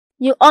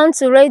You on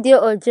to Radio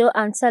Ojo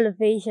and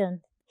television.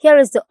 Here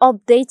is the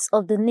updates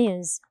of the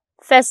news.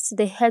 First,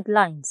 the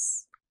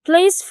headlines.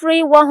 Police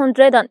free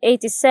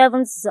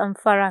 187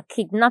 Zamfara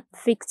kidnapped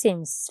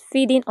victims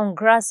feeding on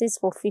grasses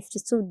for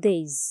 52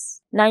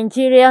 days.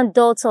 Nigerian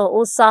daughter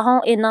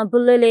Osahon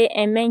Enabulele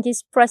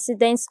emerges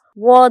President's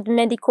World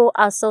Medical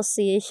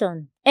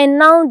Association. And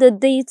now the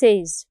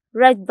details,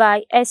 read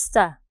by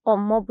Esther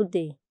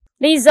Omobude.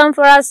 The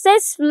Zamfara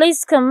State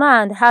Police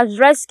Command has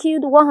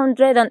rescued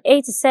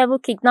 187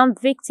 kidnapped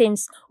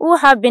victims who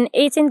have been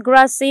eating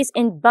grasses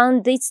in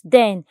bandits'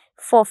 den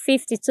for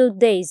 52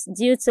 days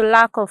due to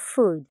lack of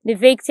food. The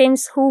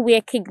victims, who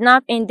were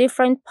kidnapped in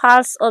different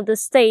parts of the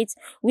state,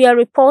 were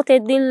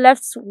reportedly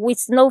left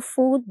with no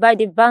food by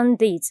the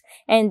bandits,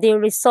 and they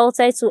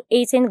resorted to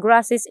eating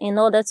grasses in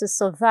order to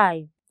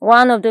survive.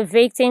 One of the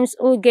victims,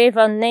 who gave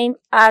her name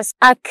as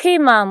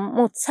Akima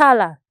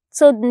Mutala,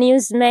 told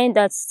newsmen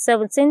that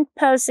 17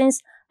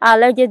 persons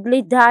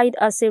allegedly died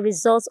as a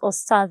result of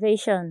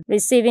starvation.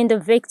 Receiving the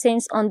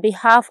victims on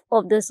behalf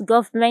of the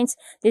government,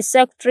 the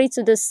secretary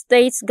to the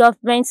state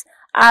government,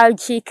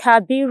 Alji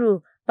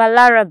Kabiru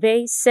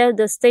Balarabe, said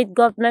the state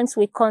government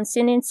will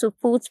continue to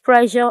put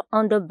pressure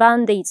on the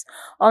bandits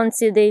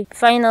until they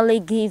finally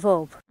give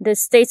up. The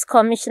state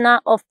commissioner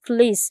of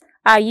police,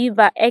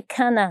 Ayuba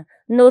Ekana,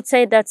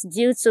 noted that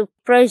due to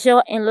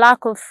pressure and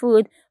lack of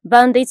food,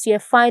 bandits were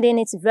finding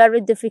it very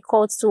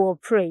difficult to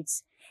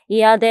operate.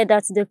 He added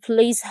that the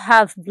police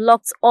have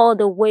blocked all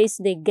the ways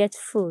they get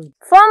food.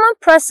 Former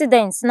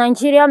President,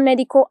 Nigeria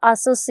Medical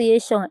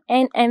Association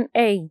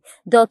 (NMA),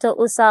 Dr.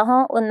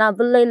 Osahon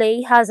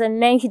Onabulele has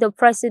emerged the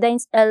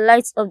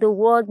president-elect of the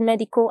World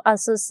Medical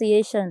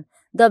Association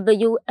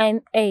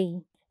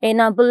 (WMA).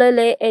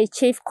 Onabulele, a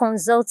chief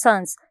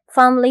consultant,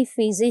 family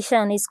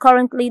physician, is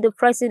currently the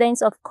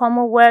president of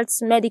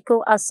Commonwealth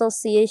Medical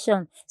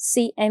Association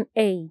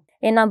 (CMA).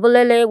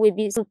 Onabulele will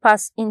be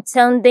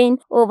superintending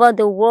over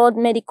the World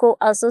Medical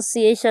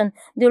Association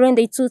during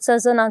the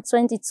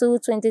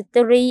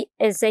 2022-23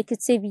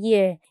 executive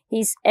year.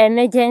 His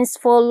emergence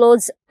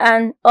follows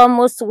an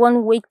almost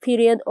one-week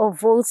period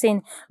of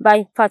voting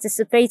by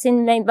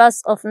participating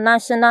members of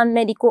national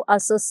medical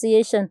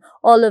associations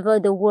all over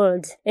the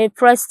world. A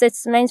press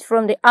statement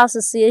from the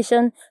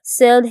association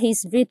said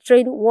his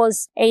victory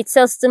was a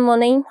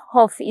testimony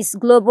of his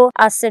global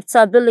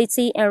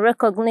acceptability and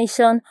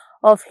recognition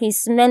of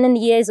his many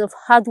years of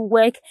hard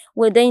work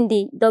within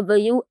the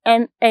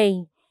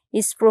WMA,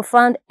 his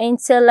profound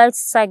intellect,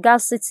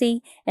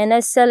 sagacity, and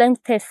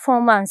excellent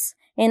performance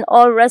in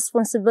all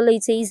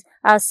responsibilities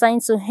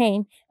assigned to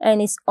him, and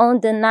his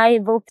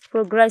undeniable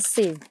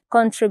progressive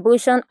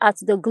contribution at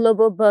the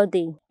global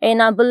body.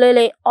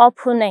 Onabulele's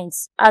opponent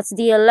at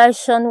the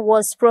election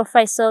was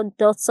Professor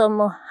Dr.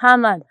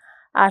 Muhammad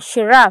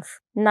Ashraf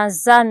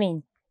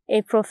Nazamin,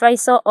 a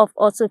professor of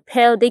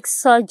orthopedic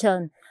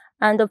surgeon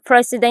and the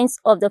president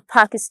of the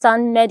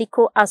Pakistan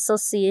Medical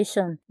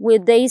Association.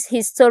 With these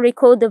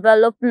historical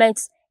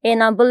developments,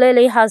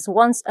 Onabulele has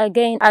once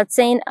again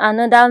attained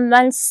another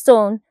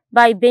milestone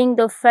by being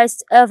the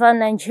first ever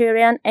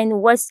Nigerian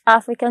and West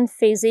African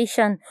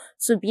physician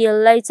to be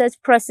elected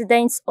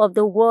president of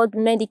the World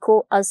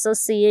Medical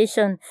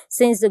Association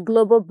since the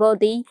global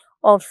body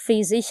of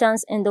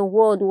physicians in the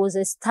world was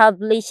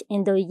established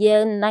in the year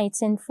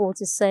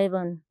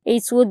 1947.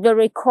 It would be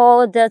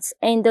recalled that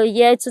in the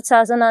year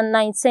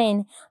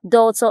 2019,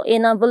 Dr.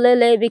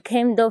 Onabulele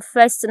became the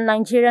first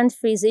Nigerian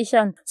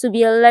physician to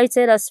be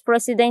elected as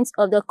president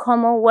of the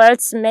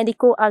Commonwealth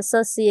Medical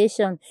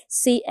Association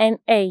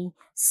 (CMA),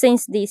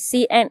 since the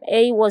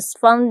CMA was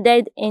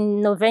founded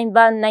in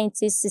November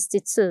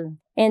 1962.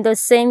 In the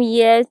same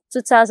year,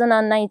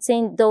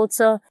 2019,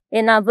 Dr.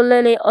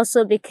 Onabulele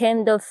also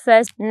became the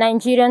first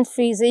Nigerian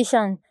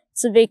physician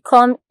to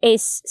become a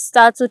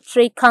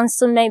statutory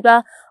council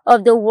member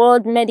of the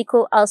World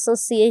Medical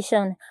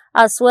Association,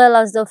 as well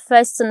as the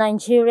first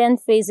Nigerian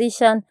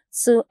physician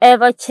to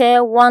ever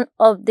chair one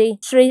of the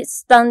three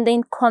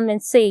standing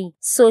committees,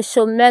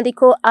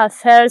 Socio-Medical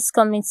Affairs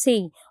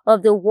Committee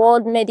of the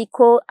World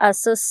Medical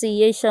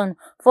Association,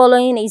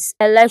 following his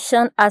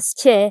election as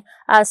chair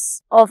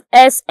of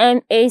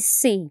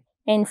SMAC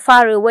in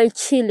faraway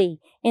Chile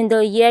in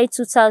the year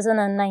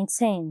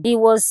 2019. He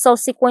was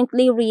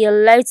subsequently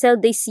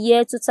re-elected this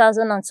year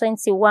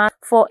 2021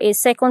 for a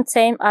second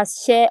term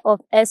as chair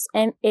of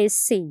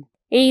SMAC.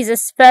 He is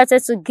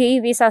expected to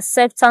give his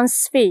acceptance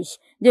speech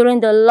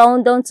during the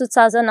London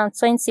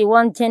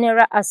 2021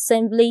 General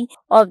Assembly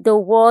of the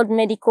World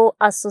Medical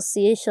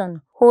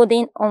Association,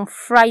 holding on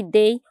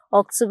Friday,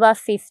 October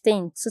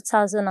 15,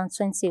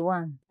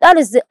 2021. That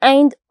is the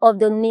end of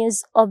the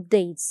news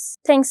updates.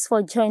 Thanks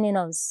for joining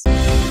us.